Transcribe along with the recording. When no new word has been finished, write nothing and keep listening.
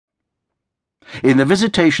In the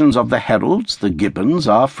visitations of the heralds, the Gibbons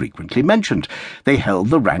are frequently mentioned. They held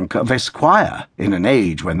the rank of esquire in an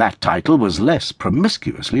age when that title was less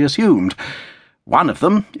promiscuously assumed. One of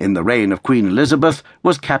them, in the reign of Queen Elizabeth,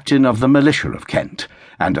 was captain of the militia of Kent,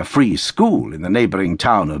 and a free school in the neighbouring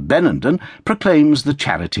town of Benenden proclaims the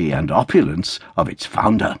charity and opulence of its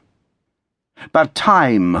founder. But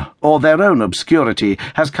time, or their own obscurity,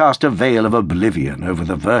 has cast a veil of oblivion over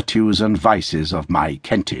the virtues and vices of my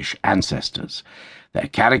Kentish ancestors. Their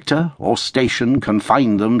character or station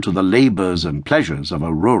confined them to the labours and pleasures of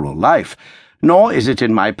a rural life, nor is it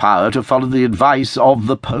in my power to follow the advice of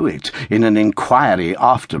the poet in an inquiry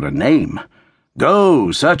after a name.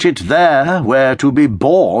 Go, search it there, where to be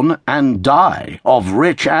born and die, of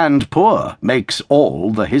rich and poor, makes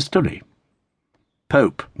all the history.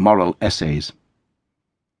 Pope, Moral Essays.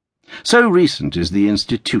 So recent is the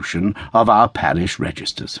institution of our parish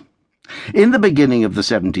registers. In the beginning of the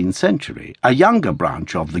 17th century, a younger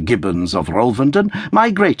branch of the Gibbons of Rolvenden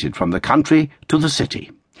migrated from the country to the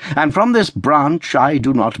city, and from this branch I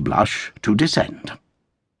do not blush to descend.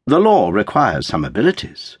 The law requires some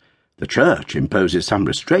abilities, the Church imposes some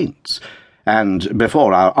restraints, and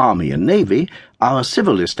before our army and navy, our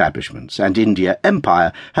civil establishments and India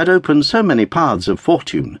Empire had opened so many paths of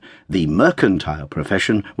fortune, the mercantile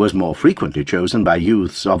profession was more frequently chosen by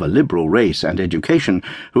youths of a liberal race and education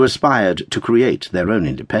who aspired to create their own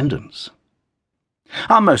independence.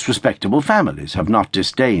 Our most respectable families have not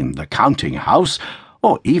disdained the counting-house,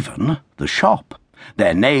 or even the shop.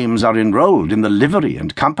 Their names are enrolled in the livery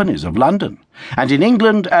and companies of London, and in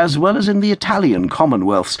England, as well as in the Italian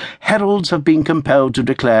commonwealths, heralds have been compelled to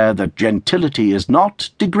declare that gentility is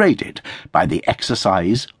not degraded by the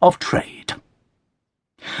exercise of trade.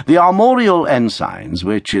 The armorial ensigns,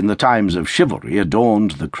 which in the times of chivalry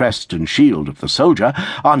adorned the crest and shield of the soldier,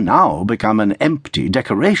 are now become an empty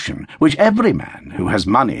decoration, which every man who has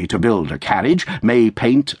money to build a carriage may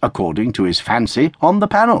paint according to his fancy on the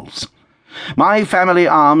panels. My family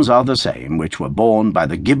arms are the same which were borne by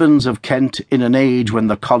the Gibbons of Kent in an age when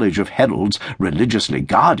the College of Heralds religiously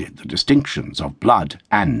guarded the distinctions of blood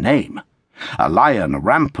and name. A lion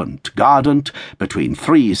rampant guardant between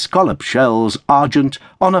 3 scallop shells argent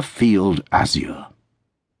on a field azure.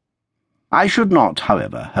 I should not,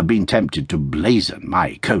 however, have been tempted to blazon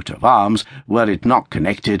my coat of arms were it not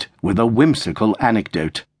connected with a whimsical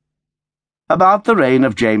anecdote. About the reign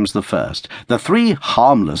of James I, the 3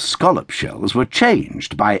 harmless scallop shells were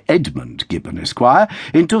changed by Edmund Gibbon, Esquire,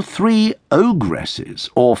 into 3 ogresses,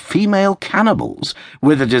 or female cannibals,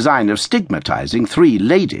 with a design of stigmatizing 3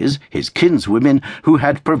 ladies, his kinswomen, who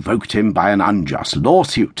had provoked him by an unjust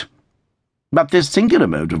lawsuit. But this singular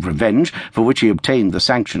mode of revenge, for which he obtained the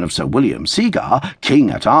sanction of Sir William Segar,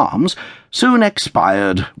 King-at-Arms, soon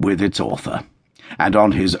expired with its author, and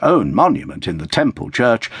on his own monument in the Temple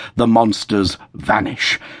Church the monsters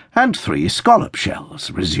vanish, and 3 scallop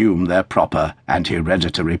shells resume their proper and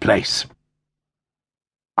hereditary place.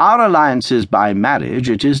 Our alliances by marriage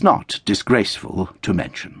it is not disgraceful to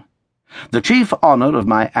mention. The chief honour of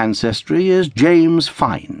my ancestry is James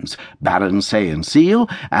Fiennes, Baron Say and Seal,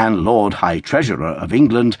 and Lord High Treasurer of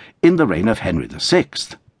England in the reign of Henry VI.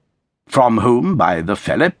 From whom, by the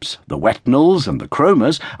Philips, the Wetnals, and the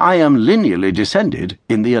Cromers, I am lineally descended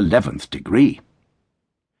in the 11th degree.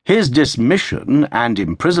 His dismission and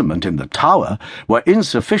imprisonment in the Tower were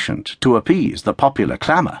insufficient to appease the popular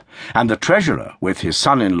clamour, and the Treasurer, with his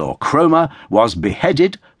son-in-law Cromer, was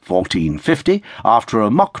beheaded, 1450, after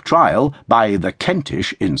a mock trial by the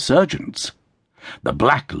Kentish insurgents. The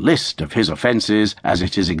black list of his offences, as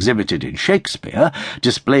it is exhibited in Shakespeare,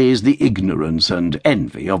 displays the ignorance and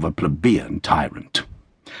envy of a plebeian tyrant.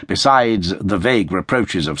 Besides the vague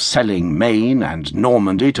reproaches of selling Maine and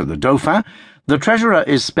Normandy to the Dauphin, the Treasurer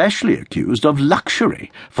is specially accused of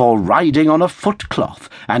luxury for riding on a footcloth,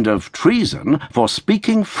 and of treason for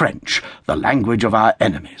speaking French, the language of our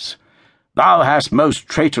enemies. "Thou hast most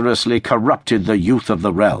traitorously corrupted the youth of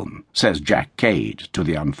the realm," says Jack Cade to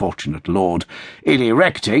the unfortunate lord, "in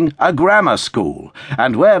erecting a grammar school,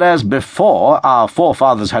 and whereas before our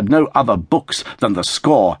forefathers had no other books than the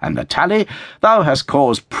score and the tally, thou hast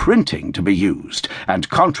caused printing to be used, and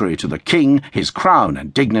contrary to the king, his crown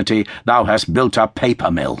and dignity, thou hast built a paper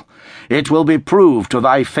mill. It will be proved to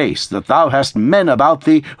thy face that thou hast men about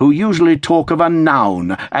thee who usually talk of a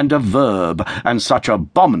noun and a verb, and such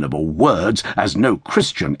abominable words as no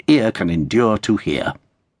Christian ear can endure to hear."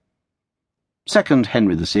 2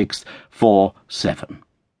 Henry VI, 4:7.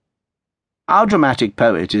 Our dramatic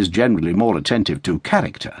poet is generally more attentive to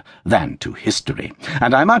character than to history,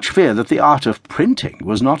 and I much fear that the art of printing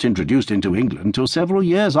was not introduced into England till several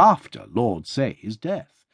years after Lord Say's death.